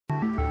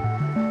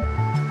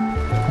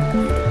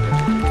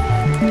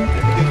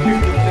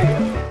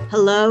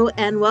Hello,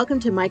 and welcome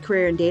to My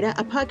Career in Data,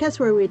 a podcast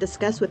where we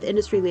discuss with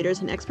industry leaders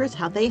and experts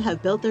how they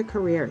have built their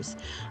careers.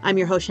 I'm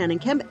your host, Shannon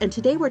Kemp, and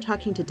today we're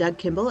talking to Doug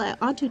Kimball at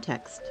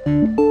Ontotext.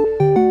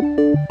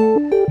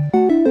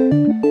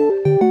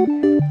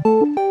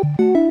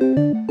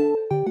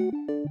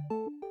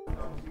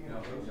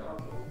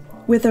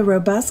 With a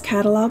robust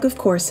catalog of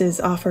courses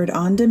offered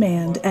on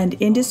demand and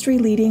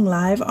industry-leading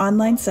live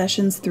online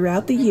sessions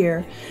throughout the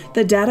year,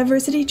 the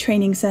DATAVERSITY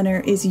Training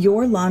Center is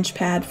your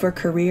launchpad for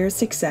career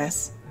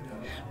success.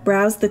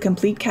 Browse the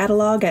complete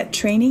catalog at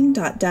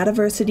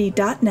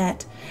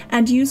training.dataversity.net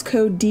and use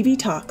code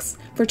DVTalks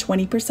for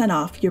 20%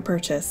 off your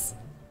purchase.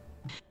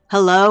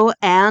 Hello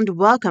and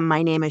welcome.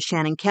 My name is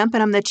Shannon Kemp,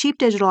 and I'm the Chief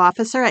Digital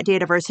Officer at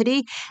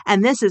DATAVERSITY,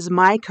 and this is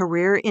My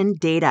Career in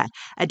Data,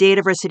 a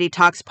DATAVERSITY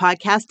Talks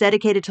podcast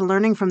dedicated to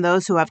learning from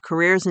those who have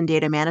careers in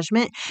data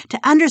management, to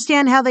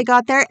understand how they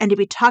got there, and to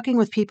be talking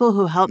with people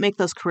who help make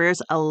those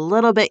careers a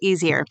little bit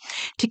easier.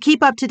 To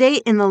keep up to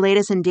date in the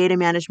latest in data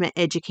management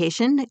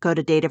education, go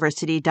to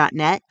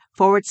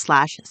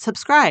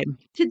dataversity.net/subscribe.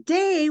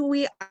 Today,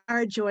 we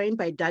are joined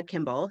by Doug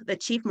Kimball, the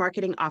Chief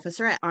Marketing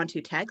Officer at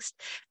Ontotext.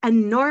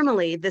 And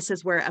normally, this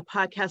is where a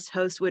podcast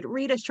host would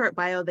read a short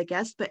bio of the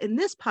guest. But in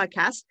this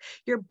podcast,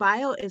 your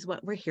bio is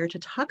what we're here to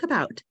talk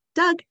about.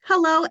 Doug,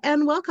 hello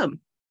and welcome.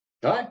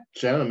 Hi,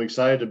 Shannon. I'm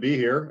excited to be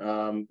here.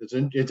 I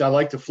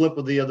like to flip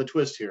with the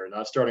twist here,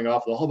 not starting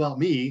off with all about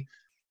me,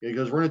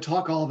 because we're going to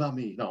talk all about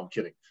me. No, I'm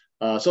kidding.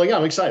 So yeah,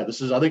 I'm excited.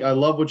 I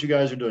love what you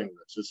guys are doing with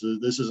this.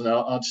 This is an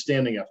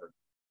outstanding effort.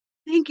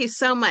 Thank you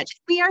so much.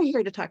 We are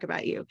here to talk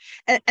about you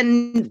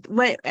and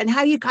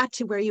how you got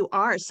to where you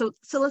are. So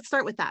let's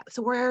start with that.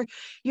 So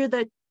you're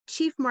the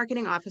Chief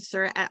Marketing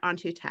Officer at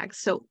Ontotext.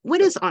 So what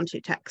is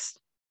Ontotext?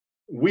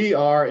 We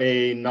are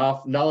a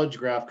knowledge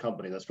graph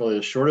company. That's probably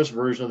the shortest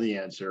version of the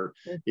answer.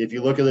 If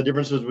you look at the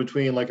differences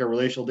between like a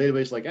relational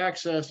database like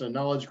Access and a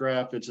knowledge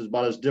graph, it's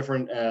about as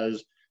different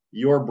as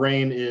your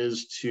brain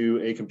is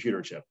to a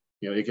computer chip.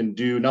 It can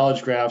do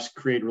knowledge graphs,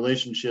 create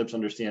relationships,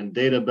 understand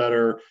data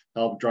better,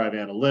 help drive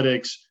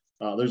analytics.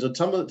 There's a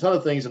ton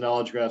of things that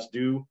knowledge graphs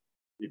do.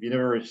 If you've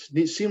never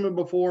seen them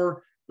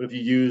before, but if you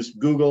use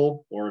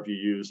Google or if you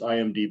use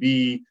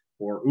IMDb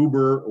or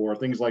Uber or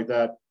things like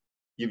that,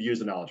 you've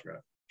used a knowledge graph.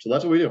 So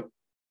that's what we do.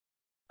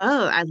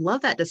 Oh, I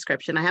love that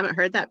description. I haven't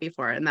heard that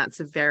before, and that's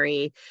a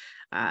very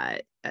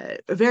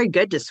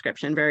good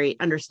description, very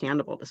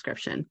understandable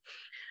description.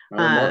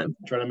 I'm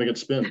trying to make it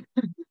spin.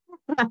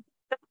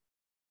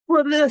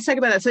 Well, let's talk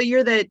about that. So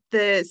you're the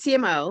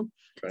CMO.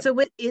 Okay. So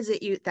what is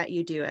it that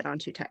you do at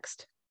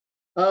Ontotext?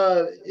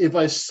 If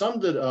I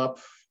summed it up,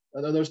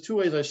 there's two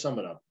ways I sum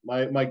it up.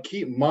 My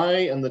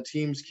and the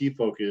team's key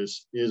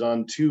focus is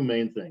on two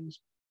main things: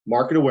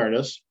 market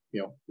awareness.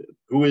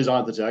 Who is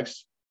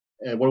Ontotext,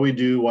 and what do we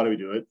do? Why do we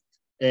do it?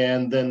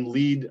 And then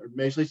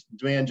basically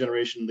demand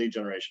generation, lead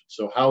generation.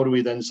 So how do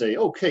we then say,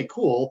 okay,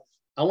 cool,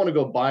 I want to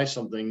go buy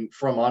something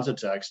from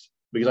Ontotext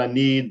because I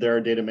need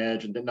their data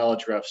management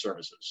knowledge graph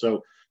services.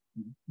 So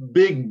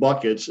big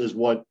buckets is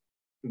what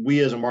we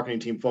as a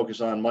marketing team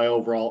focus on, my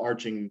overall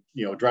arching,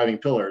 driving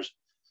pillars.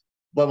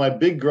 But my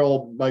big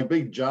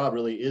job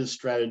really is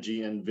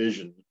strategy and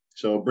vision.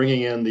 So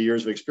bringing in the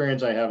years of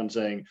experience I have and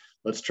saying,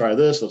 let's try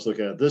this, let's look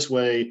at it this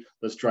way,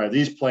 let's try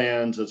these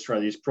plans, let's try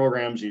these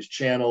programs, these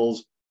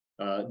channels,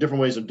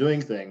 different ways of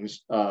doing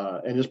things,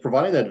 and just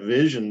providing that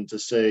vision to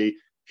say,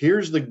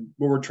 here's what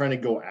we're trying to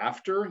go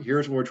after,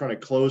 here's what we're trying to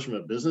close from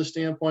a business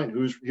standpoint,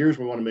 here's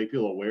what we want to make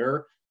people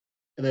aware,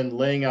 and then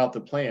laying out the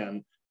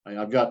plan.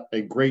 I've got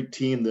a great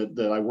team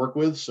that I work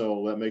with,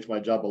 so that makes my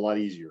job a lot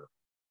easier.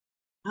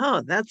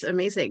 Oh, that's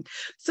amazing.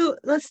 So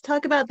let's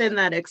talk about then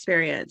that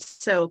experience.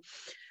 So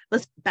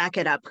let's back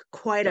it up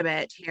quite a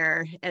bit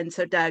here. And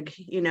so Doug,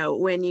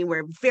 when you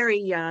were very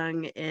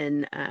young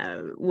in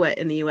what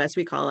in the US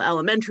we call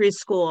elementary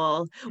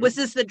school, was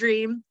this the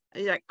dream?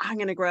 You're like, I'm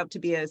going to grow up to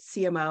be a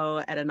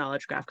CMO at a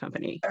knowledge graph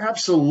company.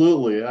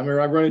 Absolutely. I mean,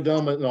 I wrote it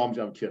down, but no,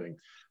 I'm kidding.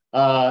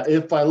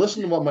 If I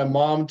listened to what my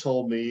mom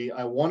told me,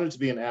 I wanted to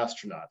be an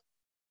astronaut.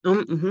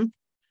 Mm-hmm.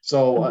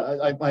 So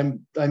I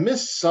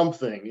missed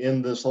something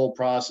in this whole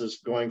process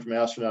going from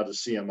astronaut to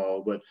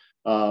CMO. But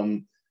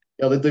my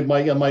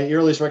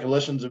earliest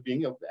recollections of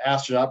being an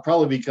astronaut,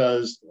 probably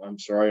because I'm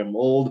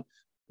old.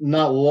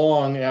 Not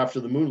long after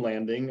the moon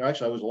landing,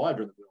 actually I was alive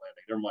during the moon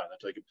landing. Never mind, I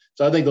take it.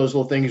 So I think those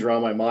little things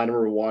around my mind. I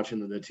remember watching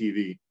the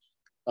TV.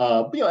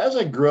 But as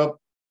I grew up,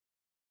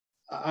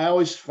 I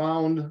always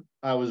found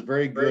I was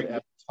very good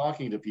at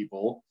talking to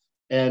people,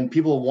 and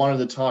people wanted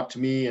to talk to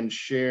me and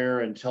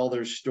share and tell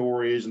their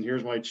stories. And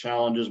here's my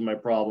challenges, my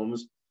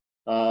problems.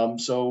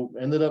 So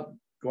ended up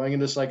going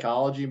into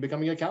psychology and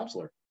becoming a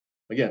counselor.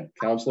 Again,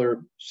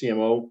 counselor,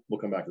 CMO. We'll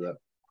come back to that.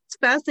 It's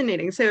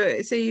fascinating.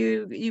 So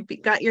you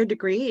got your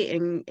degree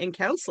in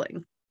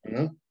counseling.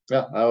 Mm-hmm.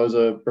 Yeah, I was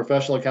a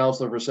professional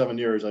counselor for 7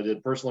 years. I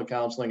did personal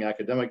counseling,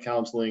 academic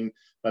counseling.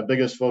 My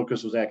biggest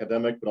focus was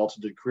academic, but also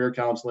did career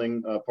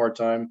counseling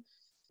part-time.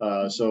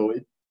 So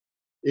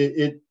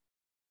it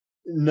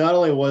not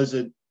only was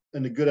it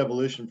a good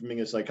evolution from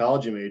being a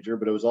psychology major,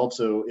 but it was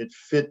also, it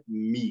fit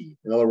me.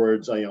 In other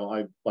words, like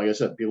I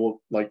said,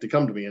 people like to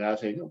come to me and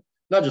ask, hey,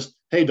 not just,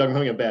 hey, Doug, I'm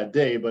having a bad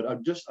day, but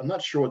I'm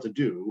not sure what to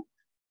do.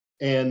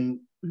 And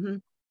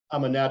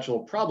I'm a natural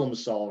problem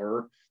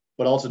solver,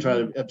 but also try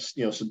to,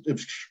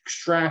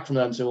 abstract from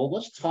that and say, well,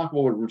 let's talk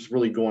about what's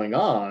really going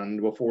on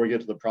before we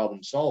get to the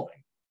problem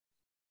solving.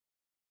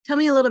 Tell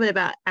me a little bit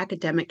about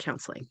academic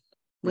counseling.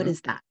 What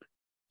is that?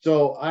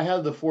 So I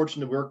had the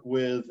fortune to work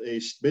with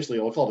basically,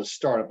 I'll call it a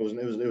startup. It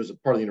was a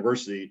part of the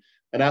university,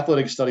 an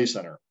athletic study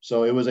center.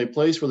 So it was a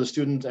place where the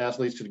student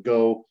athletes could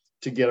go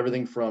to get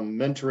everything from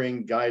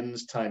mentoring,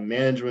 guidance, time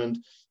management,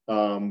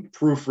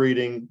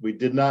 proofreading. We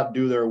did not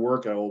do their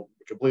work. I will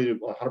completely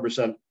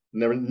 100%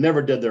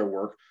 never did their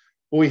work,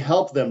 but we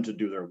helped them to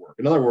do their work.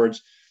 In other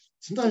words,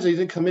 sometimes they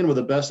didn't come in with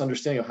the best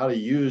understanding of how to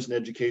use an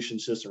education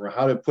system or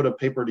how to put a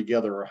paper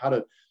together or how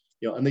to,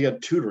 and they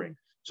got tutoring.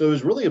 So it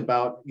was really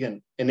about,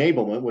 again,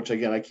 enablement, which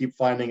again, I keep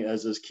finding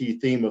as this key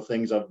theme of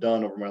things I've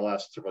done over my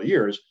last several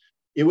years.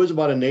 It was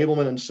about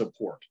enablement and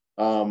support.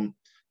 And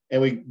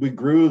we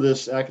grew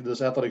this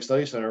athletic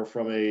study center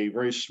from a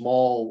very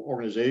small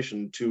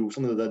organization to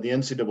something that the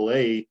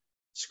NCAA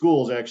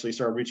schools actually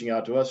started reaching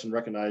out to us and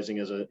recognizing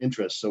as an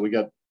interest. So we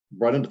got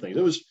brought into things.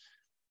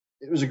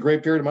 It was a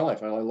great period of my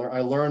life. I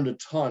learned a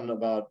ton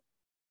about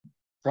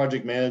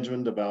project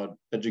management, about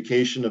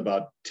education,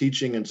 about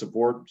teaching and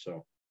support.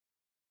 So.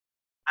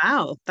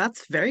 Wow,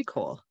 that's very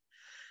cool.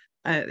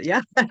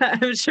 Yeah,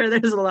 I'm sure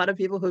there's a lot of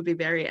people who'd be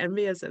very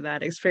envious of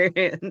that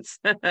experience.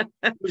 It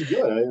was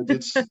good.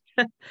 It's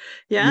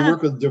yeah. You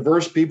work with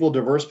diverse people,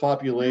 diverse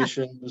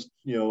populations.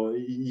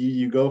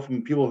 You go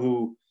from people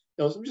who,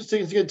 just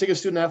take a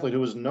student athlete who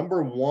was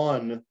number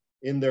one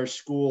in their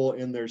school,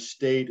 in their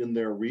state, in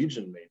their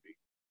region, maybe,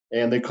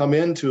 and they come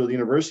into the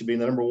university being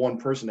the number one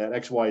person at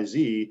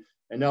XYZ,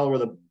 and now we're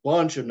the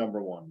bunch of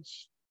number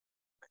ones.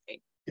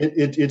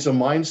 It's a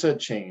mindset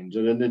change.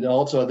 And it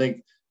also, I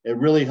think it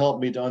really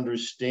helped me to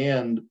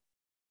understand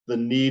the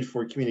need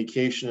for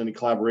communication and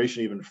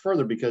collaboration even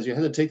further, because you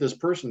had to take this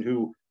person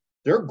who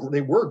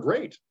they were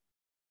great.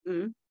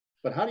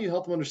 But how do you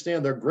help them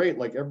understand they're great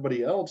like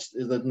everybody else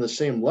is in the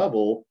same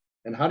level?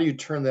 And how do you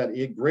turn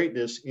that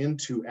greatness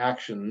into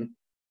action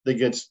that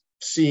gets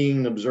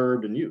seen,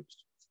 observed, and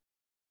used?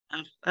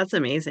 Oh, that's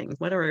amazing.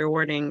 What a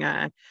rewarding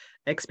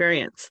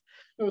experience.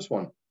 It was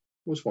fun.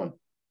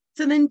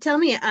 So then tell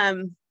me,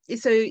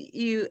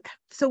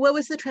 so what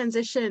was the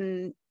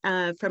transition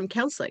from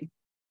counseling?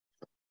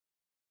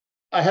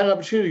 I had an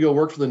opportunity to go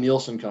work for the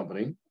Nielsen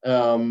company.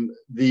 One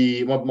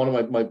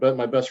of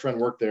my best friend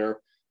worked there,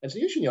 and so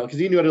you should because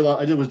he knew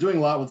I was doing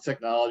a lot with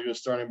technology. I was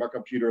starting my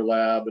computer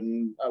lab,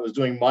 and I was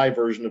doing my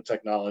version of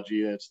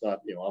technology. And it's not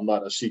I'm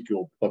not a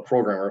SQL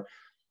programmer,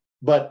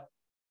 but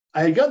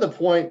I had gotten to the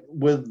point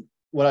with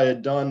what I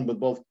had done with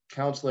both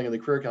counseling and the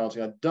career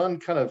counseling.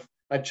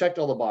 I checked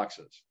all the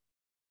boxes.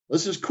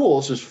 This is cool.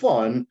 This is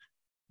fun,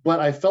 but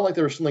I felt like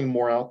there was something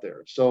more out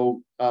there.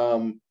 So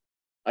I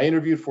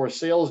interviewed for a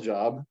sales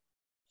job.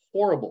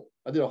 Horrible.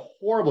 I did a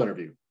horrible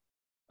interview.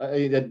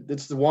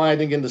 That's why I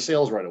didn't get into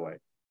sales right away.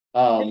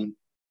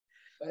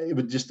 It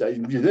was just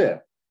yeah.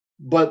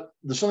 But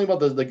there's something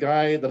about the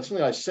guy, that's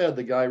something I said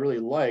the guy really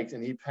liked,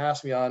 and he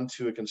passed me on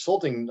to a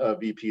consulting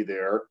VP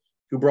there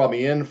who brought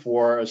me in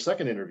for a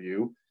second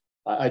interview.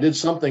 I did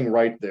something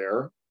right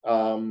there.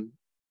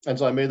 And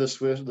so I made the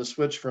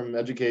switch from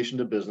education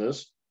to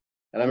business.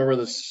 And I remember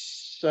the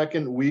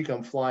second week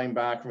I'm flying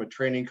back from a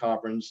training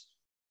conference,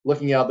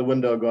 looking out the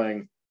window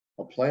going,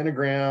 a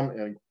planogram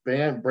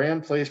and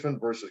brand placement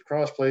versus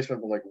cross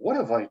placement. I'm like, what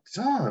have I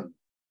done?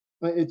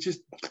 It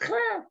just,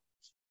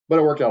 but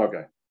it worked out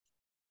okay.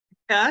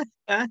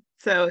 Yeah.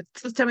 So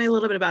just tell me a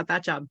little bit about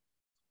that job.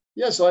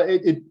 Yeah, so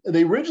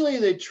they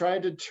originally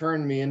tried to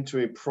turn me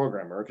into a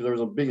programmer because there was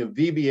a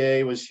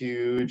VBA was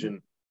huge, and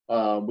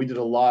we did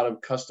a lot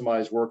of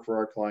customized work for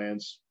our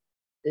clients.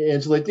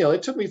 And so they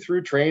took me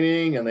through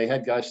training, and they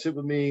had guys sit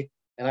with me,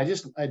 and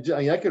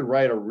I could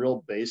write a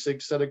real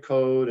basic set of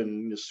code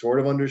and just sort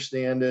of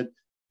understand it,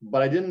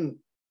 but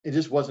it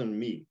just wasn't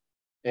me.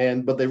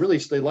 But they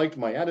liked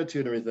my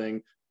attitude and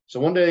everything. So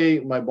one day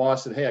my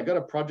boss said, hey, I got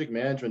a project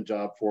management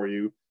job for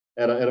you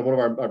at one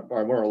of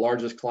our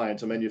largest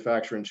clients, a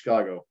manufacturer in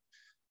Chicago.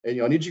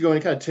 And I need you to go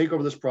and kind of take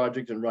over this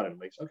project and run it. I'm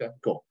like, okay,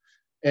 cool.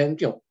 And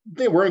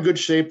they were in good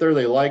shape there.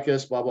 They like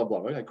us, blah, blah, blah.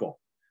 Okay, cool.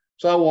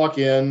 So I walk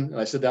in and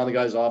I sit down in the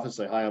guy's office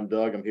and say, hi, I'm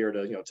Doug. I'm here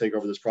to take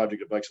over this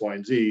project of X, Y,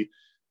 and Z.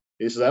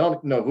 He says, I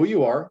don't know who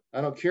you are.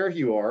 I don't care who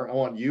you are. I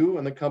want you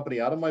and the company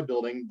out of my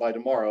building by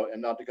tomorrow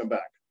and not to come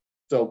back.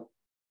 So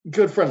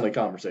good, friendly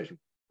conversation.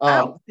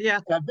 Yeah.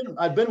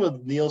 I've been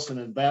with Nielsen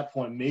at that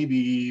point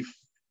maybe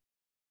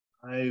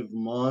 5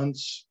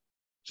 months.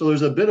 So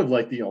there's a bit of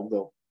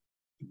the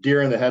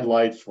deer in the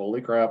headlights. Holy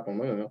crap!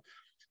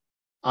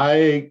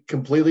 I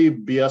completely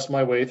BS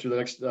my way through the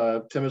next 10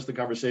 minutes of the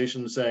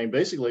conversation, saying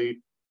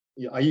basically,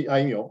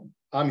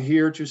 I'm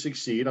here to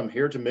succeed. I'm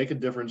here to make a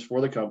difference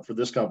for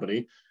this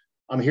company.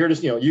 I'm here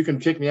to, you can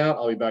kick me out.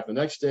 I'll be back the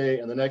next day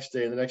and the next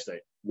day and the next day.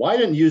 Why I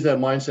didn't use that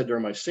mindset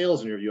during my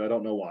sales interview, I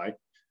don't know why.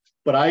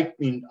 But I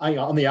mean,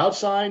 on the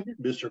outside,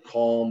 Mr.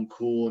 Calm,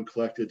 cool, and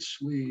collected,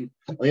 sweet.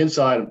 On the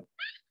inside,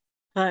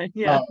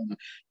 yeah.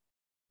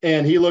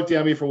 And he looked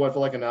at me for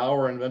like an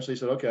hour and eventually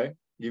said, okay,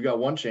 you've got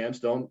one chance,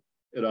 don't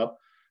it up.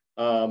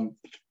 And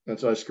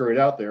so I scurried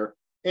out there.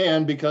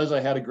 And because I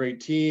had a great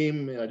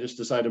team and I just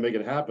decided to make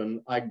it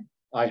happen,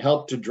 I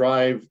helped to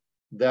drive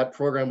that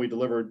program we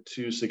delivered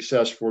to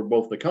success for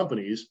both the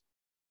companies.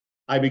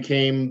 I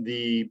became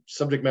the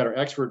subject matter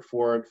expert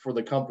for it for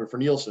the company, for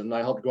Nielsen. I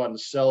helped go out and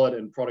sell it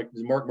and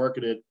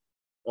market it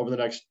over the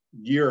next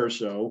year or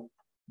so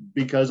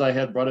because I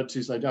had brought it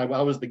to,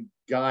 I was the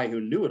guy who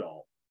knew it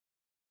all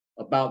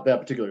about that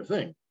particular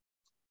thing.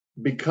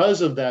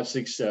 Because of that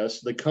success,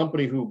 the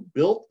company who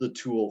built the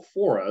tool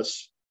for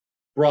us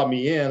brought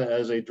me in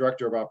as a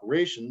director of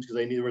operations because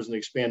they knew there was an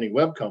expanding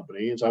web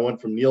company. And so I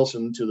went from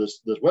Nielsen to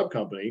this web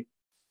company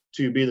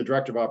to be the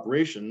director of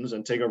operations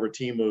and take over a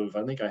team of,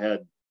 I think I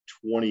had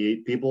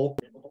 28 people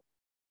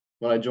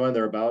when I joined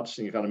thereabouts,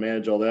 and you kind of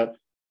manage all that.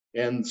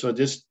 And so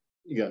just,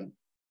 again,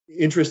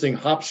 interesting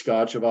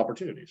hopscotch of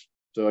opportunities.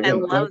 So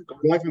again, going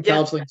from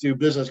counseling to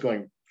business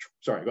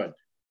sorry, go ahead.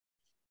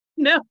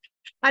 No,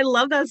 I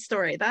love that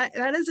story.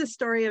 That is a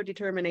story of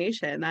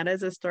determination. That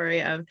is a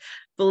story of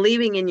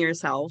believing in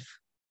yourself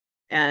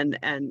and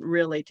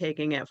really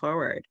taking it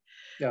forward.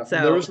 Yeah.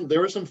 So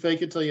there was some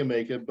fake it till you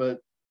make it, but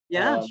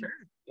yeah, sure.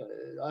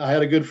 I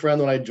had a good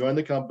friend when I joined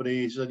the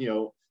company. He said,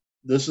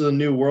 this is a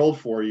new world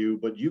for you,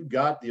 but you've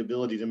got the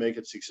ability to make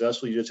it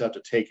successful. You just have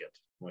to take it.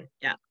 I'm like,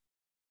 yeah.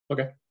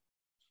 Okay.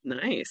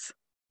 Nice.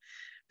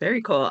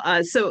 Very cool.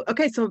 So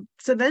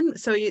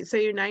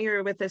you now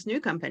you're with this new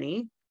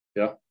company.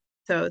 Yeah.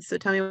 So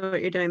tell me what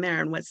you're doing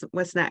there and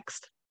what's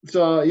next.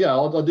 So yeah,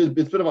 I'll do.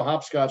 It's a bit of a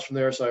hopscotch from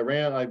there. So I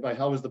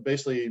was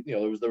basically,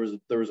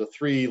 there was a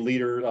 3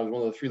 leader. I was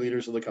one of the 3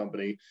 leaders of the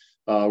company,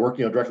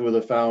 working directly with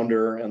the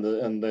founder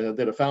and they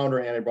had a founder,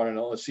 and I brought in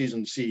a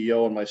seasoned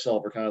CEO and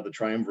myself are kind of the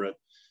triumvirate.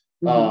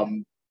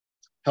 Mm-hmm.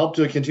 Helped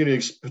to continue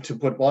to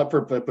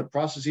put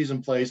processes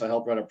in place. I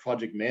helped write a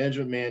project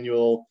management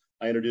manual.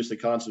 I introduced the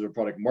concept of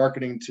product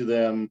marketing to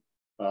them.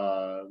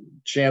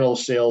 Channel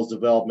sales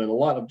development, a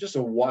lot of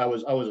I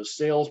was a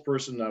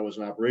salesperson, I was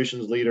an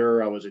operations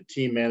leader, I was a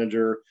team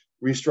manager,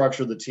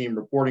 restructured the team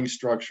reporting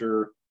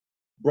structure,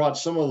 brought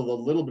some of the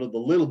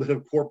little bit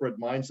of corporate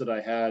mindset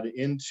I had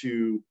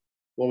into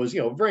what was,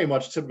 very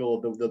much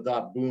typical of the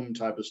dot boom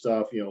type of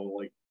stuff,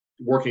 like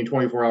working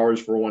 24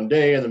 hours for one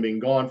day and then being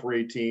gone for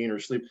 18 or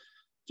sleep.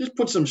 Just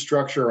put some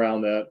structure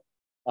around that.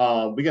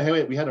 We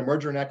had a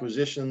merger and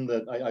acquisition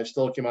that I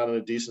still came out on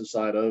a decent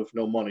side of,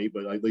 no money,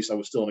 but at least I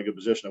was still in a good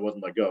position. I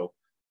wasn't let go.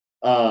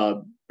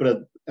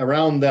 But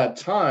around that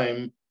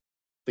time,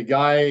 the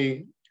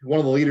guy, one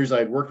of the leaders I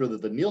had worked with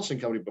at the Nielsen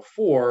company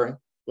before,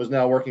 was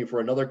now working for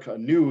another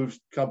new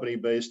company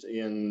based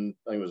in,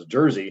 I think it was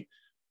Jersey,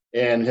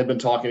 and had been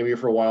talking to me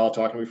for a while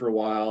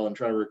and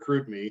trying to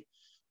recruit me.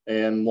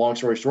 And long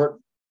story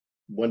short,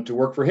 went to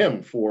work for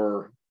him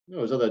for, I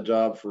was at that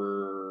job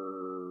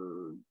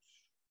for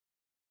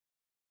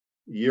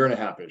year and a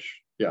half-ish.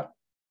 Yeah.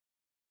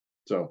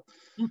 So,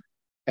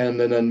 and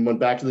then went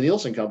back to the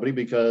Nielsen company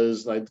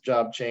because my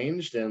job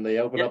changed and they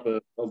opened up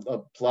a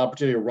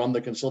opportunity to run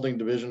the consulting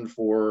division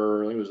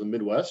for, I think it was the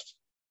Midwest.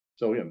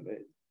 So yeah,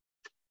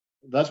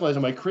 that's why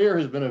my career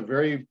has been a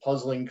very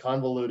puzzling,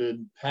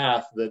 convoluted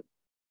path that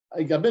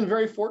I've been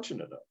very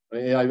fortunate of.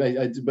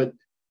 But,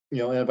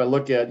 if I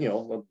look at,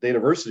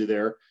 DATAVERSITY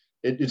there,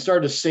 it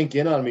started to sink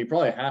in on me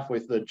probably halfway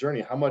through the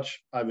journey, how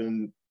much I've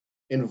been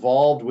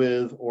involved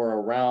with or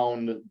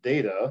around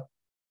data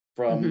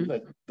from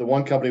the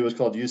one company was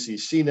called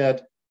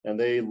UCCNet, and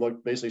they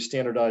basically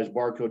standardized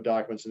barcode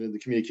documents and the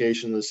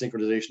communication, the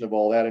synchronization of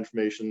all that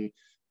information,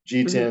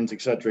 G10s,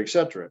 et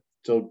cetera.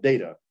 So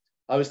data,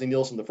 obviously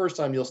Nielsen the first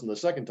time, Nielsen the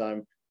second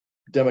time,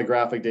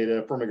 demographic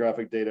data,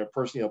 firmographic data,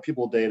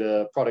 people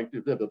data, product,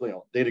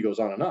 data goes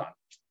on and on.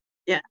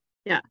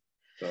 Yeah.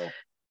 So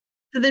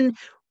then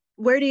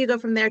where do you go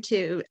from there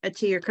to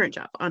your current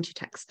job,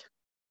 Ontotext?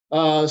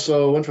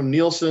 So went from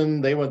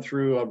Nielsen. They went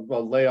through a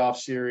layoff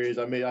series.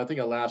 I think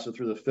I lasted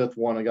through the 5th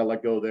one. I got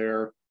let go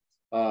there.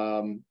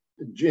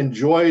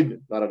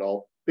 Enjoyed, not at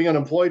all, being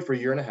unemployed for a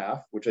year and a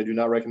half, which I do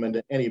not recommend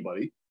to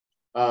anybody.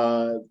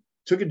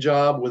 Took a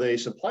job with a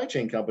supply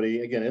chain company,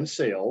 again, in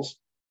sales,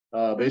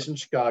 based in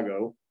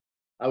Chicago.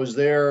 I was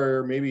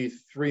there maybe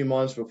 3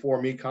 months before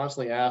me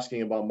constantly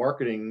asking about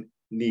marketing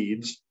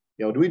needs.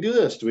 Do we do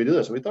this? Do we do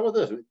this? We thought about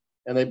this.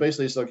 And they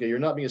basically said, okay, you're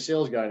not being a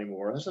sales guy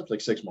anymore. That's like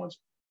 6 months.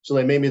 So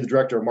they made me the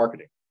director of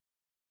marketing.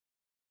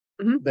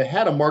 They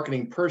had a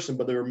marketing person,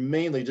 but they were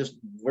mainly just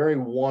very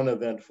one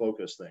event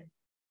focused thing.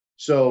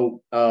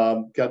 So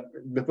got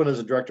put as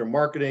a director of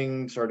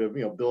marketing, started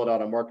to build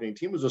out a marketing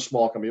team. It was a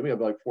small company. We had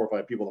like 4 or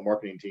 5 people on the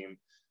marketing team,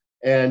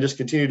 and just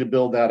continued to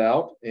build that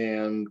out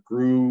and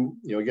grew.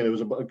 Again, it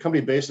was a company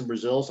based in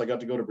Brazil, so I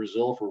got to go to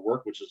Brazil for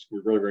work, which is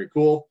really, very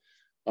cool.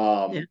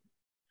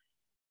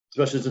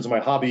 especially since my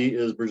hobby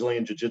is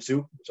Brazilian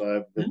Jiu-Jitsu. So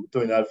I've been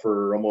doing that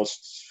for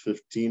almost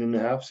 15 and a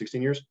half,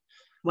 16 years.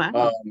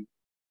 Wow.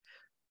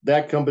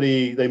 That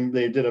company, they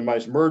did a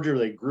nice merger,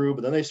 they grew,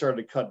 but then they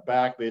started to cut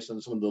back based on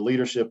some of the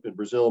leadership in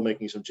Brazil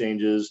making some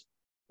changes.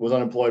 Was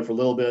unemployed for a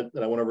little bit.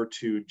 Then I went over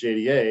to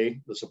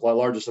JDA, the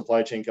largest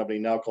supply chain company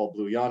now called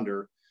Blue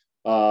Yonder.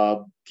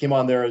 Came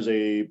on there as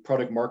a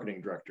product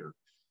marketing director,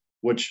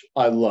 which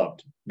I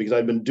loved because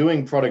I'd been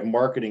doing product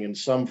marketing in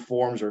some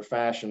forms or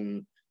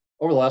fashion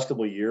over the last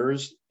couple of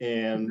years.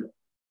 And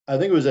I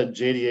think it was at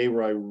JDA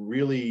where I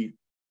really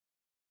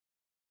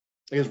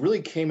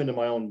came into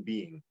my own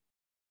being.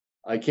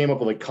 I came up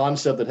with a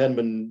concept that hadn't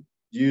been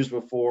used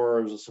before.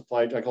 It was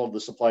I called it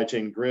the supply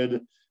chain grid,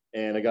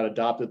 and it got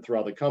adopted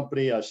throughout the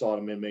company. I saw it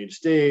in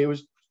mainstay. It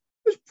was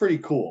pretty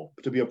cool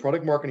to be a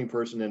product marketing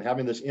person and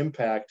having this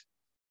impact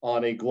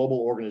on a global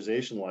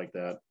organization like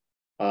that.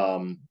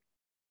 I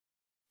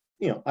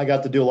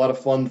got to do a lot of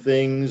fun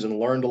things and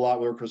learned a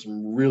lot. Worked with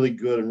some really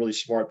good and really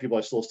smart people.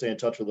 I still stay in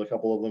touch with a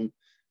couple of them.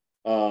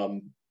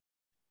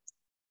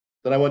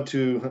 Then I went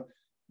to,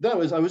 I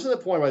was at the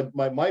point where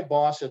my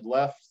boss had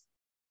left,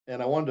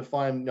 and I wanted to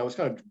find, I was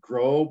kind of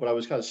grow, but I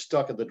was kind of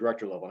stuck at the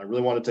director level. And I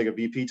really wanted to take a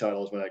VP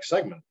title as my next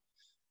segment.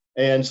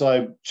 And so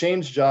I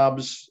changed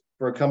jobs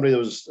for a company that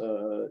was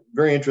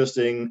very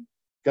interesting,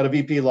 got a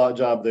VP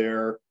job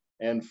there.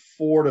 And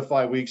 4 to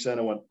 5 weeks in,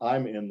 I went,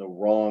 I'm in the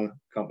wrong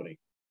company.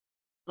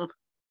 Oh,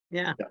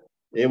 yeah.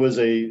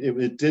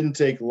 It didn't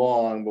take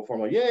long before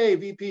I'm like, yay,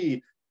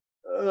 VP.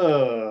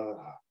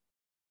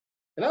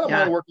 And I don't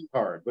mind working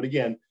hard, but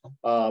again,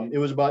 it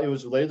was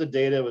related to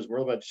data. It was more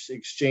about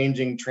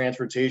exchanging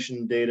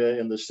transportation data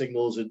and the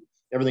signals and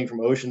everything from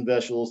ocean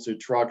vessels to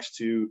trucks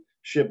to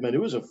shipment.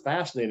 It was a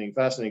fascinating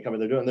company.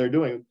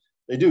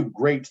 They do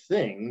great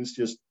things.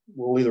 Just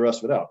we'll leave the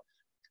rest of it out.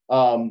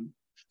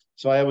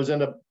 So I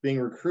ended up being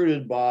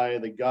recruited by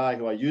the guy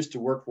who I used to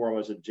work for. I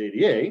was at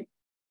JDA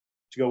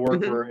to go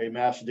work for a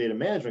master data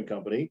management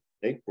company.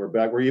 Hey, we're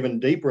back. We're even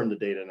deeper into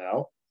data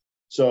now.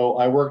 So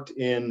I worked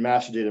in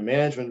master data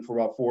management for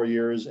about 4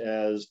 years.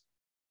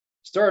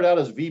 Started out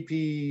as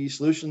VP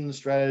solutions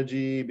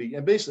strategy,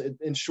 and basically,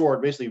 in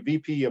short,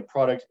 VP of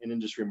product and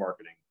industry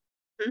marketing.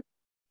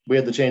 We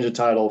had to change the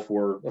title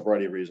for a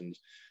variety of reasons,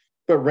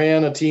 but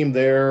ran a team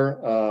there.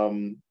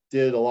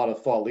 Did a lot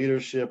of thought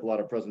leadership, a lot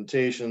of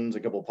presentations, a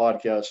couple of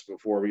podcasts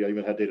before we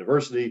even had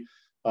DATAVERSITY.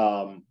 I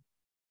don't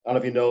know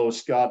if you know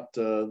Scott,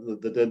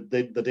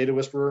 the data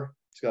whisperer,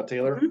 Scott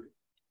Taylor.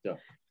 Yeah.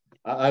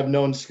 I've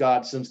known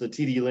Scott since the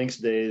TD Lynx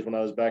days when I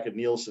was back at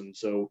Nielsen.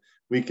 So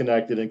we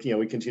connected and,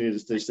 we continue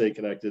to stay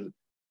connected.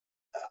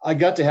 I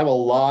got to have a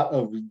lot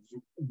of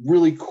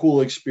really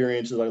cool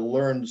experiences. I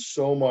learned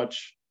so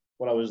much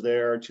when I was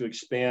there to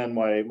expand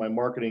my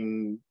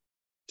marketing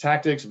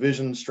tactics,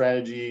 vision,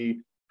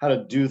 strategy, how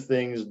to do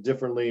things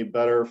differently,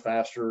 better,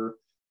 faster.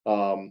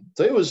 So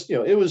it was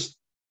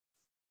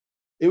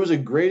a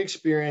great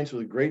experience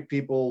with great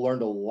people.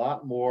 Learned a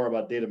lot more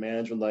about data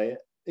management.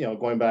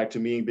 Going back to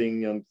me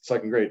being in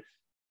second grade,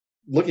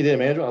 looking at data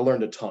management, I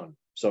learned a ton.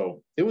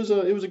 So it was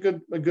a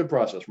good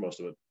process for most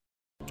of it.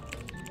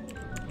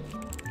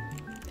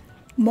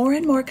 More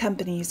and more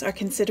companies are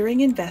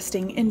considering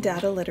investing in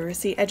data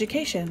literacy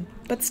education,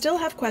 but still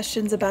have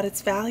questions about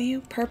its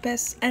value,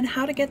 purpose, and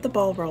how to get the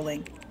ball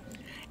rolling.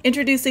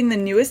 Introducing the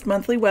newest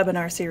monthly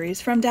webinar series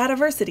from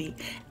DATAVERSITY,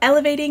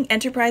 Elevating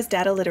Enterprise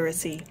Data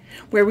Literacy,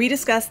 where we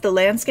discuss the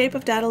landscape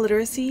of data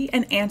literacy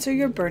and answer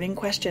your burning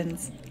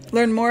questions.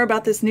 Learn more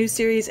about this new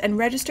series and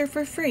register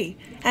for free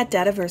at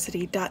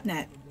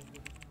dataversity.net.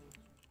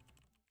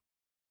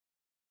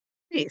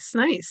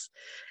 Nice.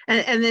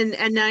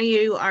 And now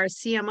you are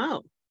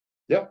CMO.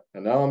 Yep.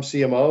 And now I'm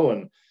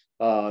CMO,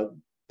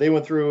 and they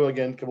went through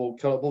again a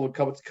couple of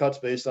cuts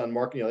based on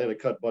marketing. They had to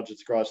cut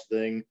budgets across the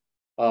thing.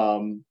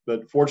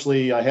 But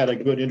fortunately, I had a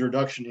good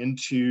introduction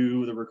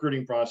into the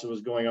recruiting process that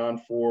was going on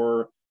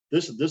for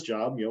this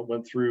job.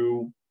 Went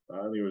through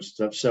I think it was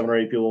 7 or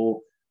 8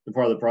 people in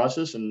part of the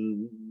process,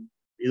 and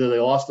either they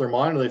lost their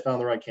mind or they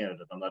found the right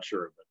candidate. I'm not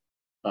sure, but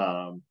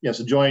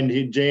so joined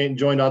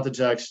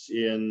Ontotext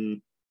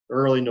in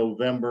early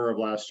November of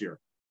last year.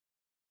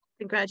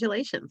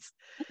 Congratulations!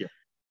 Yeah,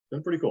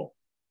 been pretty cool.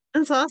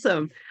 That's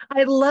awesome.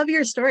 I love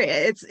your story.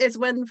 It's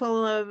one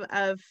full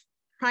of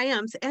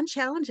triumphs and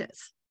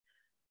challenges.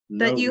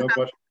 No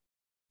question.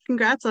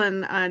 Congrats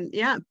on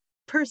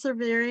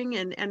persevering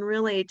and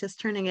really just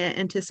turning it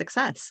into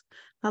success.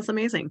 That's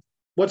amazing.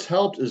 What's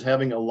helped is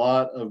having a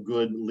lot of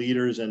good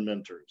leaders and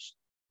mentors.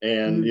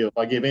 And if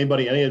I give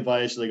anybody any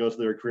advice as they go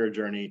through their career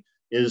journey,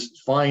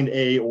 is find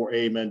a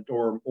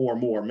mentor or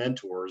more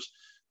mentors,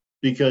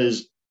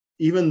 because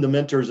even the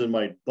mentors that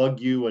might bug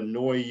you,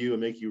 annoy you,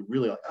 and make you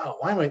really like, oh,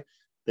 why am I?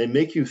 They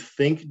make you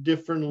think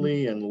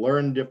differently and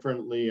learn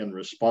differently and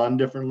respond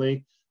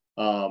differently.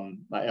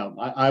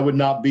 I would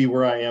not be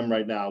where I am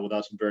right now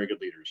without some very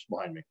good leaders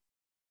behind me.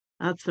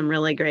 That's some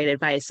really great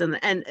advice,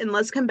 and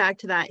let's come back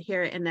to that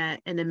here in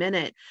a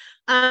minute.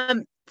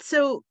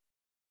 So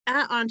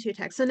at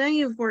Ontotext, so now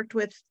you've worked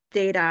with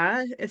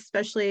data,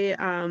 especially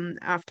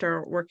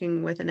after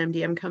working with an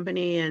MDM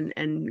company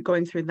and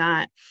going through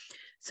that.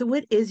 So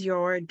what is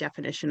your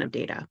definition of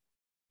data?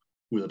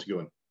 Ooh, that's a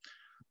good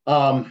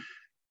one.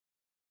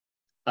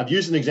 I've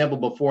used an example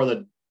before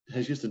that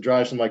has used to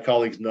drive some of my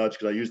colleagues nuts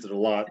because I used it a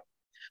lot,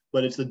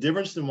 but it's the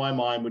difference in my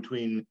mind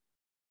between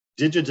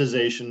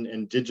digitization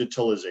and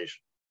digitalization.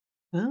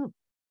 Oh.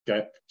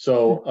 Okay.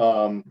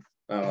 So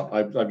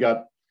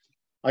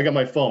I got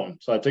my phone.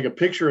 So I take a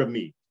picture of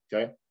me.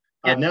 Okay.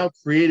 Yeah. I've now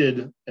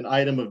created an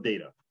item of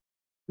data.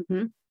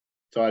 Mm-hmm.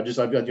 So I've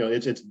got,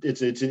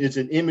 it's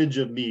an image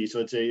of me. So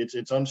it's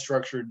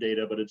unstructured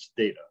data, but it's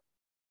data.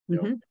 You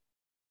know,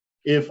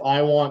 if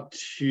I want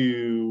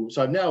to,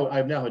 so I've now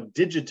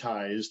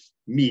digitized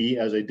me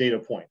as a data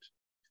point.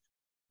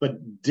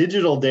 But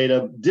digital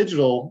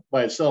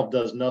by itself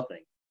does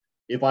nothing.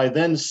 If I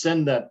then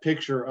send that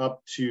picture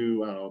up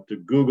to, I don't know, to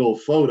Google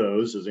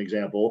Photos as an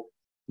example,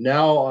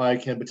 now I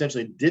can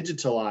potentially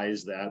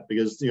digitalize that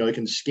because it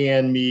can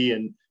scan me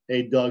and,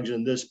 hey, Doug's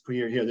in this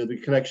here, there's a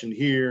connection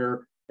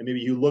here, and maybe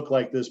you look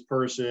like this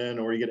person,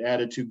 or you get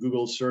added to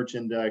Google search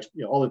index.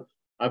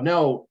 I've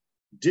now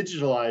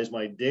digitalized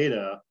my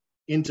data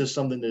into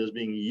something that is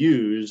being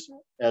used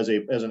as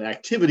an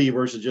activity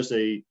versus just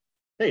hey,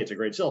 it's a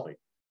great selfie.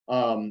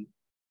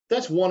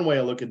 That's one way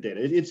I look at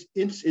data. It's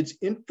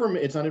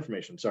not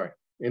information. Sorry,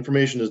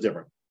 information is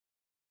different.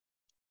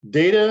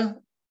 Data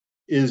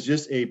is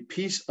just a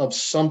piece of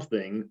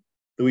something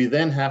that we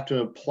then have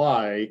to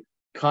apply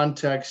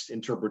context,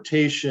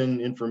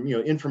 interpretation,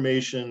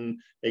 information,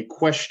 a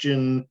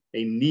question,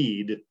 a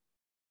need.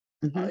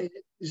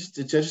 It's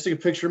just a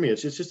picture of me.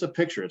 It's just a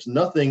picture. It's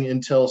nothing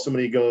until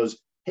somebody goes,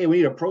 hey, we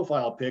need a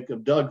profile pic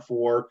of Doug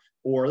or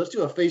let's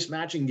do a face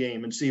matching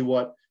game and see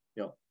what,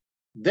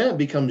 then it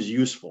becomes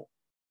useful.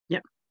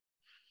 Yep.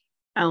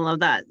 I love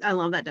that. I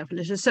love that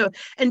definition. So,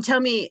 and tell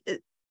me,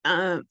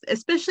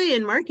 especially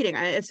in marketing,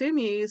 I assume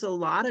you use a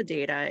lot of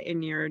data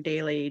in your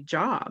daily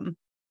job.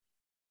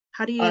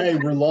 How do you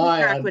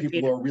rely on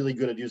people who are really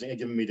good at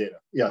giving me data?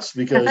 Yes,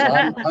 because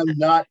I'm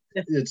not.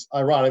 It's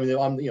ironic. I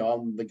mean,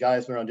 I'm the guy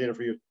that's been around data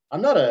for you.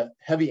 I'm not a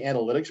heavy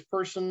analytics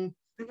person.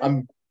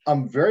 I'm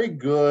very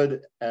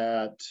good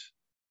at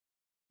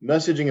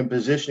messaging and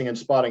positioning and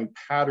spotting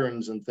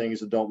patterns and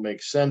things that don't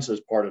make sense as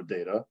part of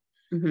data.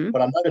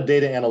 But I'm not a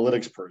data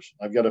analytics person.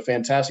 I've got a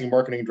fantastic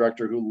marketing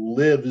director who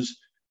lives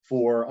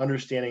for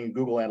understanding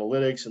Google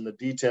Analytics and the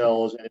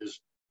details, and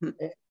is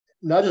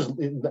not just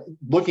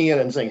looking at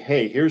it and saying,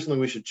 hey, here's something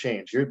we should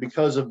change here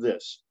because of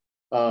this.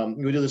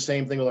 We do the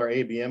same thing with our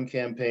ABM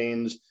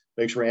campaigns,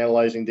 make sure we're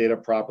analyzing data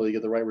properly,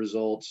 get the right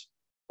results.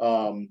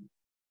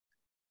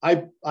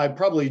 I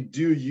probably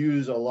do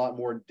use a lot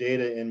more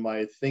data in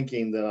my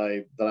thinking than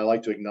I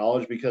like to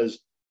acknowledge, because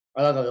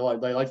I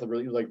like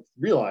to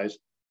realize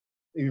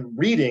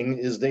reading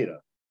is data.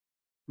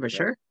 For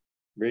sure.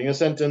 Reading a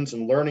sentence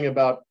and learning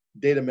about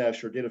data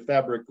mesh or data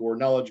fabric or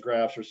knowledge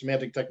graphs or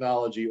semantic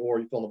technology, or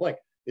you fill in the blank.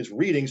 It's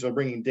reading, so I'm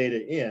bringing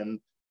data in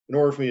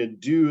order for me to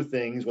do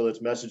things, whether it's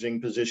messaging,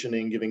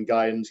 positioning, giving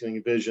guidance,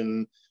 giving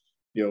vision,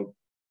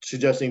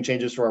 suggesting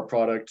changes to our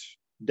product,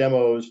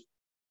 demos.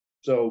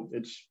 So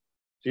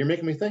you're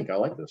making me think. I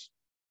like this.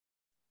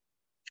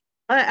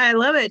 I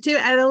love it too,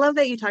 and I love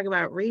that you talk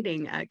about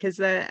reading, because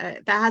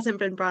that hasn't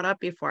been brought up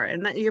before,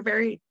 and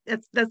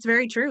that's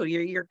very true.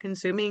 You're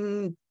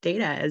consuming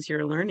data as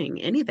you're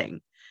learning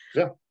anything.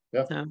 Yeah.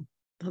 So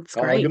that's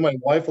great. I'll give my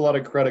wife a lot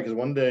of credit, because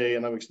one day,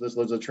 and this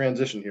was a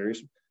transition here.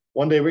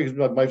 One day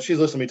she's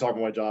listening to me talk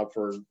about my job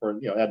for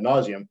ad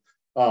nauseum.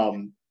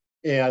 And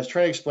I was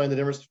trying to explain the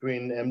difference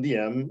between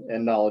MDM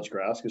and knowledge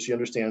graphs, because she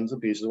understands the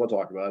pieces we'll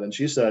talk about. And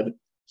she said,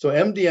 so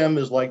MDM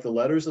is like the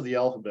letters of the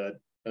alphabet,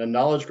 and a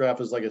knowledge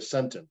graph is like a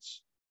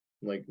sentence.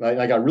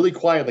 I got really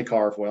quiet in the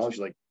car for a while.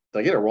 She's like, did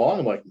I get it wrong?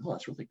 I'm like, no,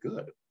 that's really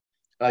good.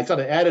 And I kind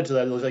of added to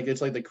that.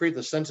 It's like they create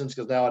the sentence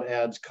because now it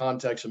adds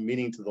context and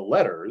meaning to the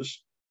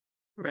letters.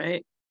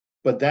 Right.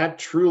 But that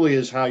truly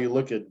is how you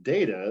look at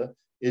data,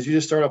 is you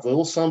just start off with a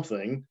little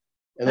something,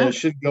 and then it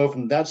should go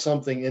from that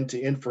something into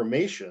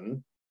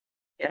information.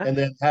 Yeah. And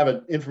then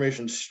have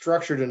information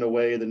structured in a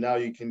way that now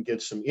you can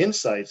get some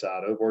insights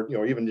out of,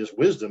 or even just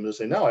wisdom to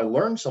say, now I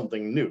learned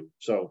something new.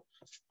 So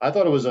I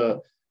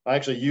thought I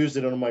actually used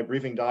it on my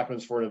briefing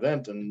documents for an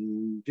event,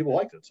 and people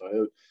liked it.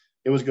 So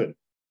it was good.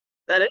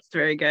 That is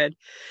very good.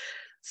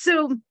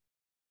 So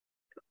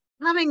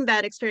having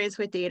that experience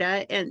with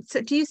data, and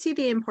so do you see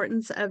the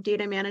importance of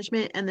data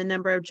management and the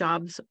number of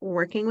jobs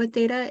working with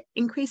data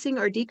increasing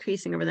or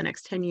decreasing over the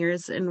next 10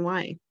 years, and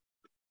why?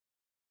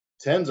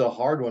 10's a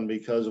hard one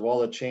because of all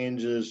the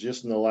changes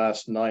just in the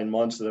last 9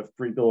 months that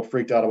people have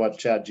freaked out about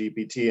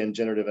ChatGPT and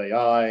generative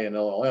AI and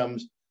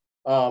LLMs.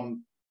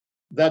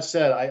 That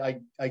said,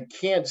 I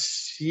can't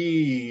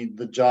see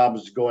the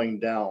jobs going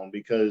down,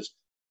 because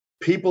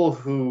people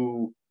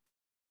who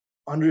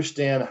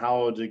understand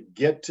how to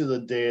get to the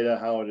data,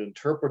 how to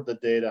interpret the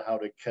data, how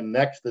to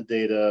connect the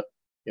data,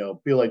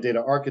 people like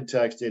data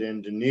architects, data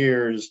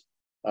engineers,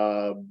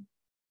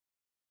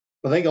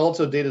 I think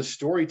also data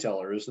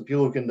storytellers, the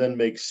people who can then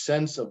make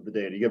sense of the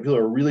data. You get people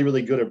who are really,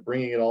 really good at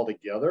bringing it all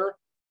together,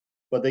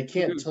 but they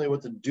can't tell you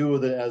what to do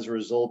with it as a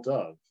result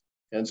of.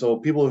 And so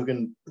people who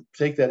can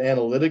take that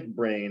analytic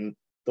brain,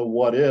 the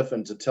what if,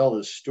 and to tell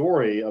this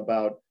story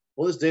about,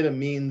 well, this data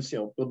means,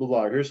 blah, blah,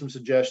 blah. Here's some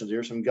suggestions,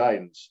 here's some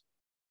guidance.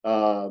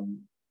 But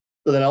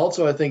then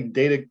also I think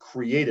data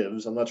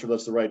creatives, I'm not sure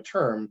that's the right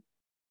term,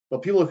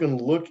 but people who can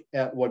look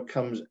at what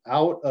comes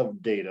out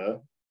of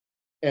data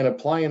and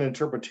apply an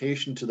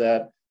interpretation to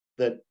that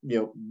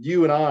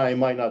you and I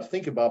might not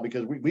think about,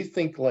 because we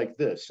think like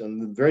this.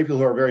 And the very people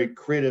who are very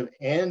creative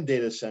and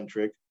data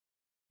centric,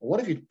 what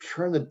if you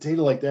turn the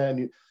data like that?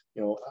 And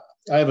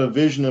I have a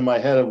vision in my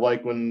head of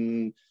like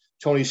when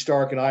Tony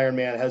Stark and Iron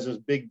Man has this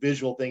big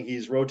visual thing,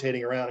 he's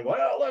rotating around and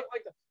going, oh, look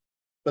like that.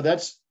 But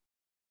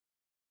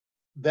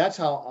that's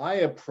how I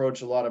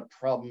approach a lot of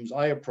problems.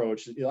 I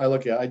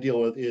deal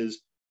with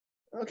is,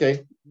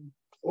 okay,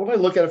 what if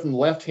I look at it from the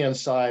left-hand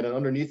side and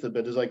underneath a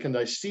bit, can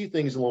I see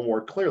things a little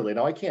more clearly?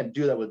 Now, I can't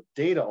do that with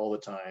data all the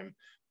time,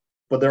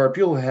 but there are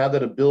people who have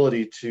that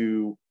ability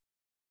to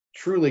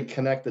truly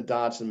connect the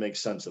dots and make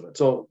sense of it.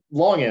 So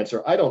long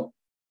answer,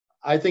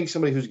 I think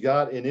somebody who's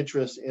got an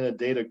interest in a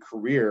data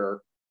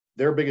career,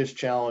 their biggest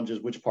challenge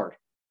is which part?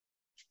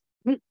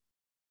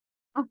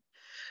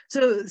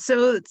 So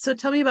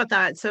tell me about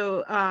that.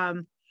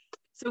 So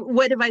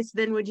what advice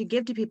then would you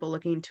give to people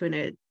looking to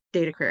a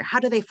data career?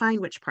 How do they find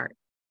which part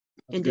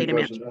in data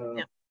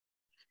management?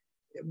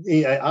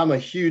 I'm a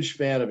huge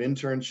fan of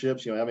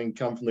internships, having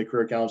come from the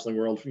career counseling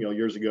world,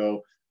 years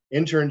ago.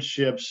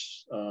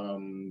 Internships,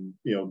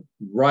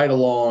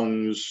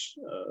 ride-alongs,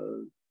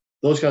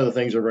 those kinds of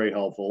things are very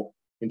helpful.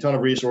 A ton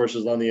of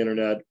resources on the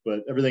internet,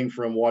 but everything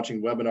from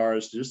watching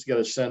webinars to just to get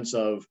a sense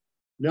of,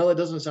 no, that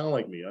doesn't sound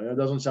like me. That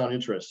doesn't sound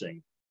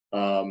interesting.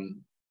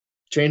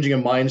 Changing a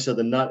mindset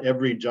that not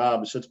every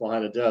job sits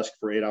behind a desk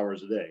for 8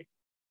 hours a day.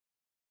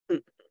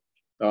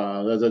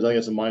 I think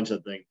it's a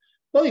mindset thing.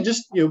 Well,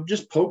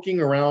 just poking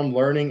around,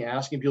 learning,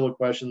 asking people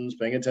questions,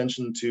 paying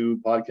attention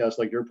to podcasts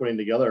like you're putting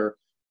together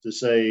to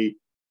say,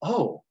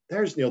 oh,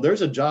 there's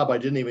a job I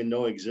didn't even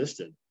know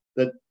existed.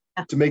 That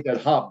to make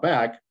that hop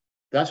back,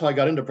 that's how I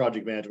got into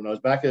project management. When I was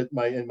back at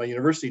my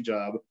university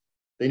job,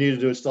 they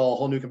needed to install a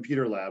whole new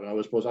computer lab, and I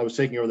was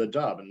taking over the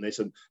job, and they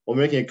said, well,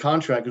 we're making a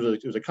contract.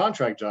 It was a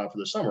contract job for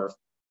the summer.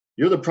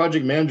 You're the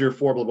project manager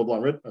for blah blah blah. I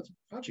was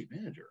a project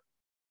manager.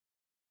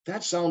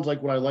 That sounds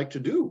like what I like to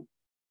do.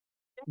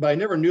 But I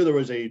never knew there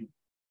was a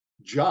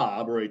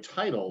job or a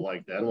title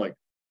like that. I'm like,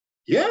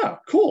 yeah,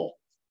 cool.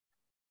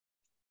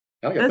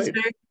 That's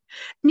very.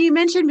 You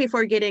mentioned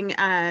before getting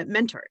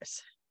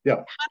mentors.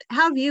 Yeah.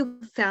 How have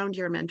you found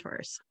your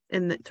mentors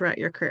throughout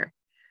your career?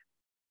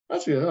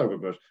 That's another good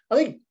question. I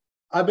think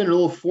I've been a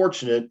little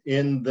fortunate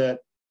in that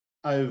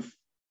I've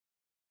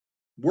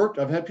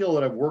had people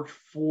that I've worked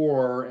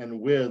for and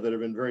with that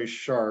have been very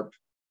sharp.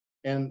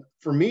 And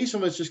for me,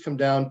 some of it's just come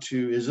down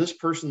to, is this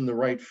person the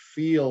right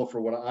feel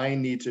for what I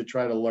need to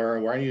try to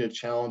learn, where I need to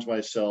challenge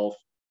myself?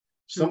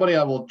 Somebody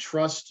I will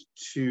trust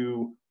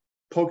to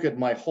poke at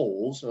my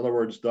holes. In other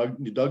words,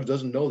 Doug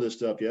doesn't know this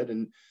stuff yet.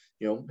 And,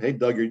 hey,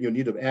 Doug, you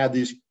need to add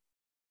these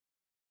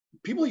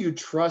people you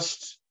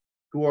trust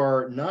who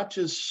are not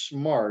just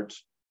smart,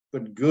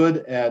 but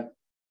good at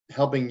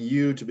helping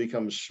you to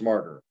become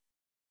smarter.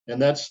 And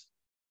that's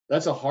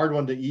a hard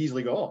one to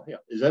easily go, oh, yeah,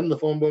 is that in the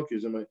phone book?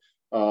 Is in my,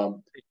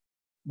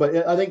 but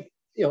I think,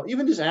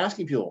 even just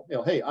asking people,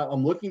 hey,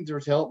 I'm looking to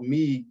help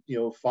me,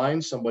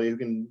 find somebody who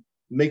can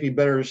make me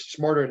better,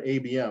 smarter at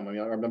ABM. I mean,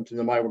 I'm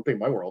in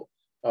my world.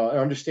 I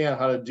understand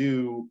how to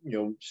do,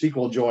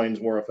 SQL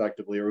joins more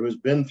effectively, or who's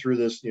been through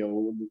this,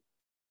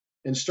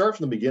 and start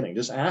from the beginning,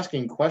 just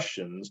asking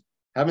questions,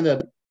 having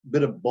that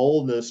bit of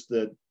boldness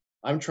that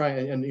I'm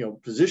trying,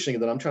 and positioning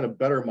that I'm trying to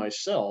better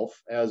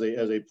myself as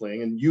a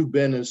playing. And you've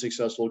been in a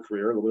successful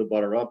career, a little bit of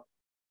butter up,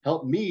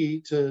 help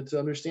me to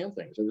understand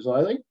things. And so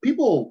I think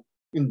people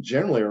in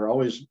generally are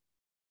always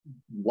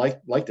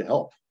like to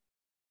help.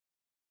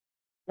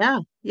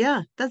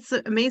 Yeah, that's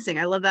amazing.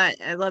 I love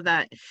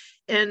that.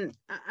 And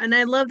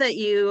I love that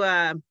you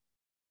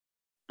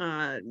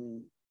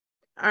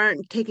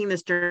aren't taking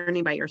this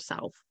journey by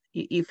yourself.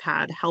 You've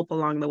had help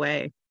along the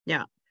way.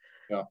 Yeah.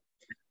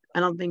 I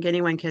don't think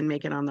anyone can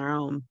make it on their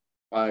own.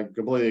 I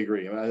completely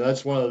agree. I mean,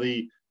 that's one of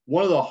the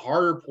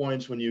harder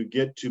points when you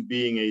get to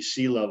being a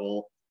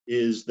C-level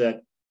is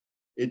that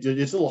it's a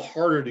little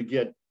harder to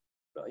get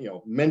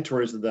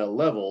mentors at that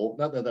level.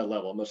 Not at that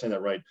level, I'm not saying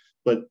that right,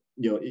 but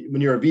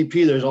when you're a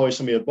VP, there's always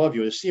somebody above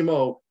you. A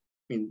CMO,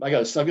 I mean, I've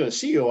got a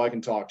CEO I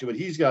can talk to, but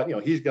he's got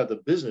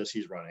the business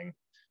he's running.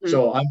 Mm-hmm.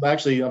 So I'm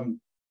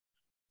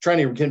trying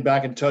to get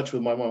back in touch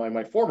with my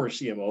former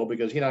CMO,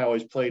 because he and I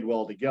always played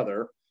well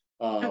together.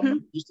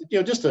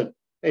 Just to,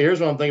 hey, here's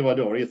what I'm thinking about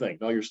doing. What do you think?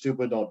 No, you're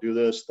stupid. Don't do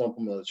this. Thump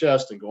him on the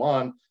chest and go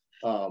on.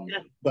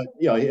 But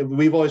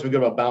we've always been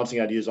good about bouncing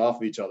ideas off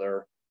of each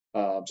other.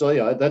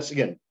 So that's,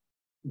 again,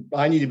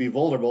 I need to be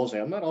vulnerable and say,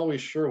 I'm not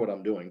always sure what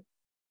I'm doing.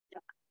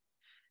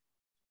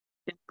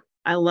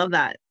 I love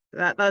that.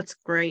 That's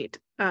great.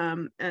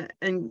 And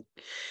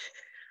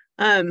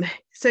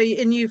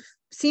And you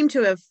seem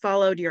to have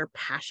followed your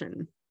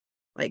passion,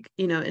 like,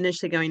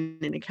 initially going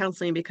into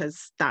counseling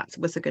because that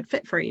was a good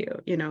fit for you,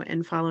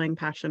 and following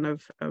passion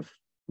of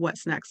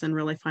what's next and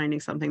really finding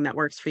something that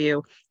works for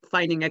you,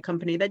 finding a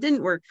company that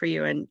didn't work for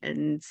you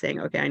and saying,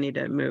 okay, I need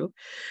to move.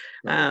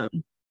 Right.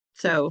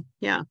 So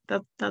yeah,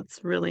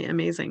 that's really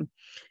amazing.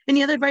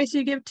 Any other advice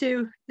you give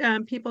to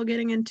people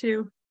getting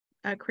into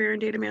a career in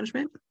data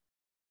management?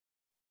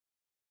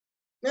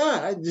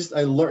 Yeah,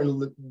 I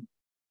learned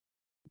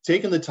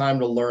taking the time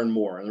to learn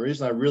more. And the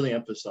reason I really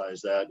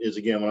emphasize that is,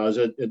 again, when I was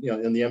in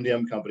the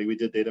MDM company, we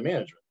did data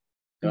management.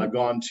 And I've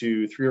gone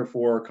to 3 or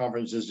 4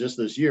 conferences just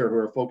this year who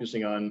are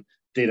focusing on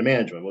data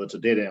management. Well, it's a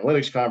data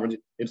analytics conference,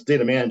 it's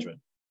data management.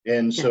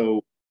 And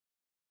so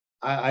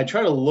I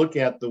try to look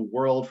at the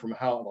world from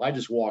how I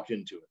just walked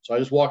into it. So I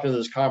just walked into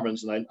this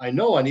conference and I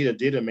know I need a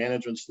data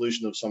management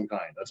solution of some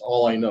kind. That's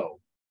all I know.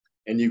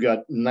 And you've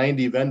got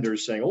 90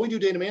 vendors saying, oh, we do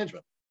data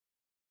management.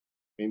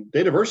 I mean,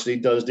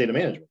 DATAVERSITY does data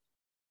management.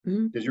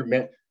 Because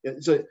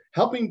so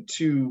helping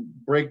to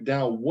break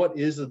down what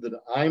is it that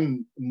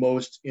I'm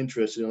most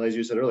interested in, as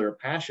you said earlier,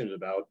 passionate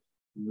about.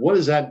 What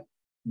is that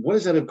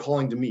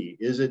calling to me?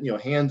 Is it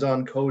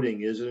hands-on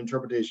coding? Is it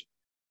interpretation?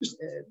 Just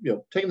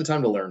taking the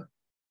time to learn.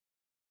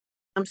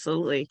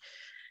 Absolutely.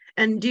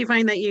 And do you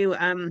find that you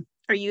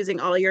are using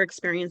all your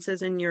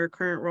experiences in your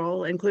current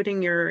role,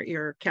 including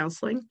your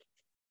counseling?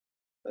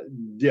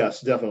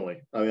 Yes,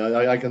 definitely. I mean,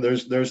 I can.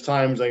 There's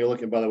times I can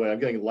look, and by the way, I'm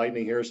getting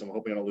lightning here, so I'm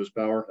hoping I don't lose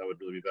power. That would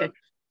really be bad.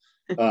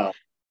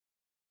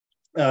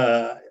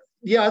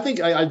 Yeah,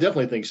 I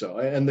definitely think so.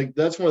 And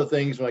that's one of the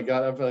things when I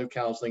got out of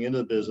counseling into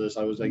the business,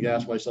 I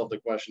asked myself the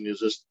question: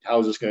 how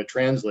is this going to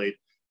translate?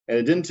 And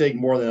it didn't take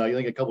more than I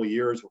think a couple of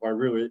years before I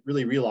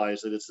really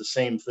realized that it's the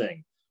same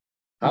thing.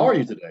 How are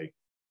you today?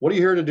 What are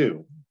you here to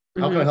do?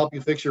 How can I help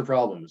you fix your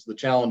problems, the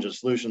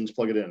challenges, solutions?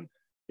 Plug it in.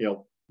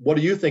 What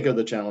do you think of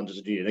the challenges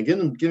that you need?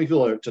 And getting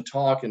people to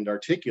talk and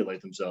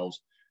articulate themselves,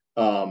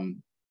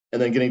 and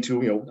then getting to,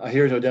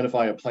 here to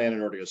identify a plan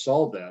in order to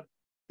solve that.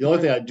 The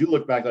only thing I do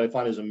look back that I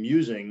find is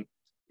amusing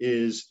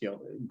is,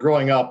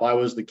 growing up, I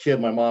was the kid.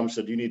 My mom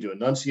said, you need to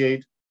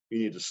enunciate, you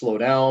need to slow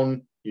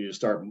down, you need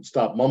to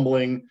stop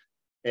mumbling.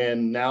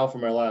 And now for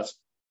my last,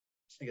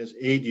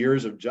 8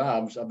 years of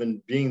jobs, I've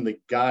been being the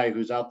guy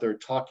who's out there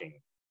talking,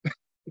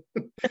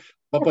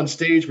 up on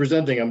stage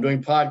presenting. I'm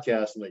doing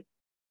podcasts, and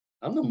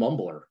I'm the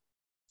mumbler.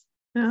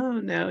 Oh,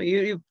 no,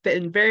 you've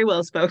been very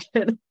well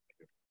spoken.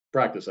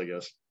 Practice, I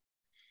guess.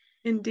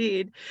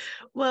 Indeed.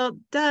 Well,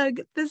 Doug,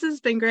 this has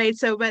been great.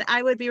 But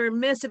I would be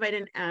remiss if I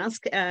didn't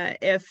ask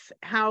if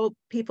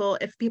people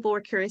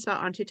were curious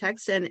about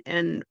Ontotext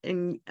and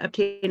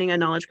obtaining a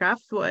knowledge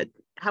graph,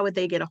 how would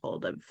they get a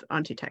hold of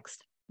Ontotext?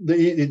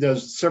 It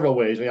does several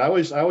ways. I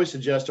always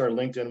suggest our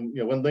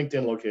LinkedIn, one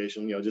LinkedIn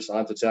location, just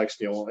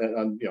Ontotext,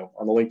 on the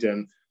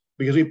LinkedIn,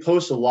 because we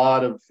post a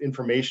lot of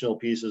informational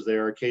pieces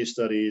there, case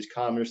studies,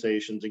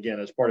 conversations, again,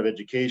 as part of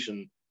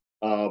education,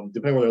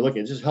 depending where they're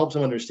looking. It just helps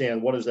them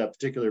understand what is that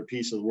particular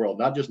piece of the world,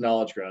 not just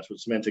knowledge graphs, but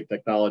semantic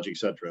technology, et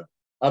cetera.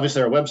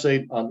 Obviously, our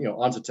website,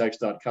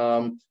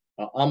 ontotext.com.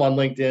 I'm on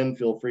LinkedIn.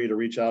 Feel free to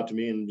reach out to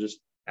me and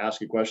just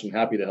ask a question.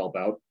 Happy to help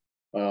out.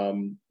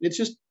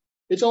 It's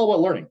all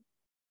about learning.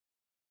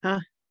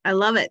 I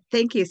love it.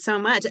 Thank you so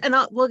much. And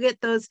we'll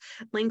get those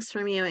links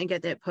from you and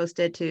get it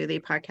posted to the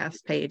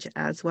podcast page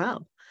as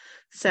well.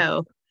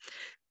 So,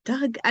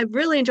 Doug, I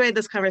really enjoyed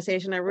this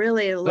conversation. I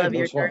really love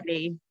your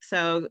journey.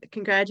 So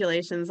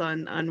congratulations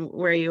on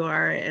where you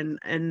are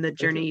and the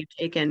journey you've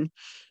taken.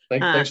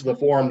 Thanks for the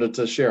forum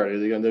to share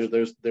it. Again,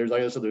 there's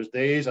like I said, there's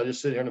days I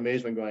just sit here in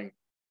amazement going,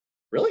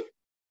 really?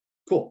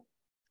 Cool.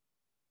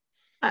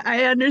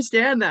 I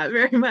understand that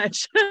very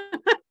much.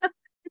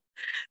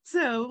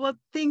 So, well,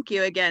 thank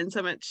you again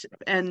so much.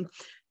 And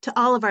to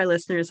all of our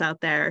listeners out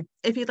there,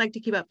 if you'd like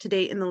to keep up to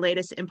date in the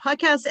latest in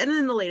podcasts and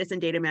in the latest in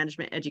data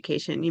management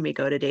education, you may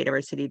go to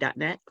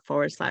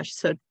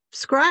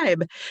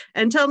dataversity.net/subscribe.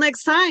 Until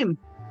next time.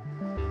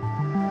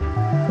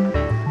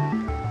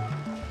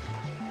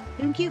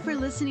 Thank you for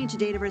listening to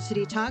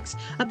DATAVERSITY Talks,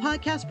 a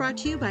podcast brought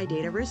to you by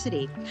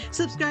DATAVERSITY.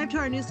 Subscribe to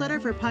our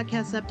newsletter for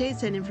podcast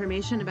updates and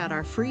information about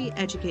our free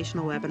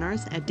educational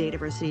webinars at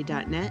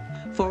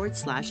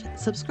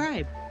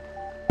dataversity.net/subscribe.